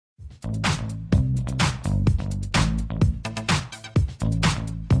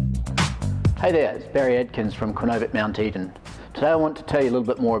Hey there, it's Barry Adkins from Quinovic Mount Eden. Today I want to tell you a little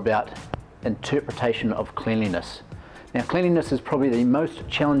bit more about interpretation of cleanliness. Now, cleanliness is probably the most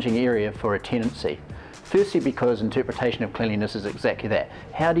challenging area for a tenancy. Firstly, because interpretation of cleanliness is exactly that.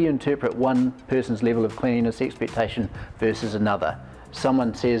 How do you interpret one person's level of cleanliness expectation versus another?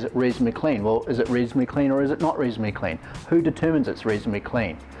 Someone says reasonably clean. Well, is it reasonably clean or is it not reasonably clean? Who determines it's reasonably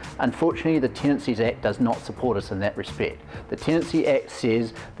clean? Unfortunately, the Tenancies Act does not support us in that respect. The Tenancy Act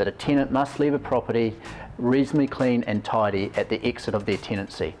says that a tenant must leave a property reasonably clean and tidy at the exit of their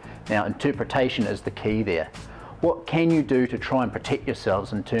tenancy. Now, interpretation is the key there. What can you do to try and protect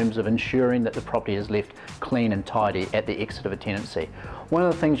yourselves in terms of ensuring that the property is left clean and tidy at the exit of a tenancy? One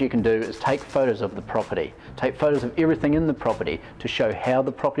of the things you can do is take photos of the property. Take photos of everything in the property to show how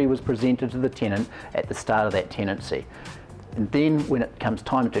the property was presented to the tenant at the start of that tenancy. And then when it comes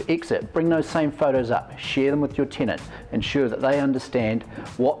time to exit, bring those same photos up, share them with your tenant, ensure that they understand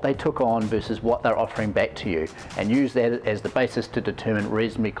what they took on versus what they're offering back to you, and use that as the basis to determine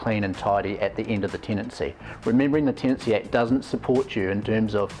reasonably clean and tidy at the end of the tenancy. Remembering the Tenancy Act doesn't support you in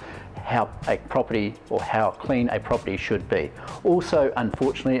terms of how a property or how clean a property should be. Also,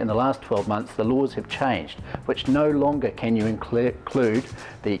 unfortunately, in the last 12 months, the laws have changed, which no longer can you include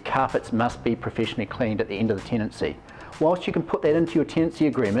the carpets must be professionally cleaned at the end of the tenancy. Whilst you can put that into your tenancy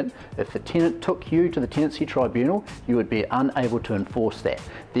agreement, if the tenant took you to the tenancy tribunal, you would be unable to enforce that.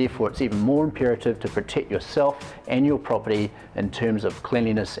 Therefore, it's even more imperative to protect yourself and your property in terms of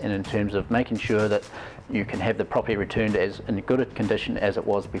cleanliness and in terms of making sure that you can have the property returned as in good a condition as it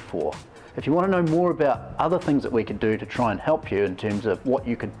was before. If you want to know more about other things that we could do to try and help you in terms of what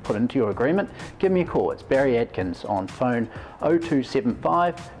you could put into your agreement, give me a call. It's Barry Adkins on phone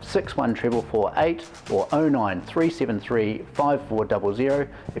 0275 614448 or 09373 5400.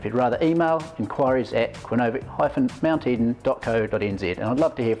 If you'd rather email, inquiries at quinovic-mounteden.co.nz, and I'd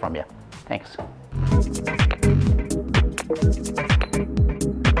love to hear from you. Thanks.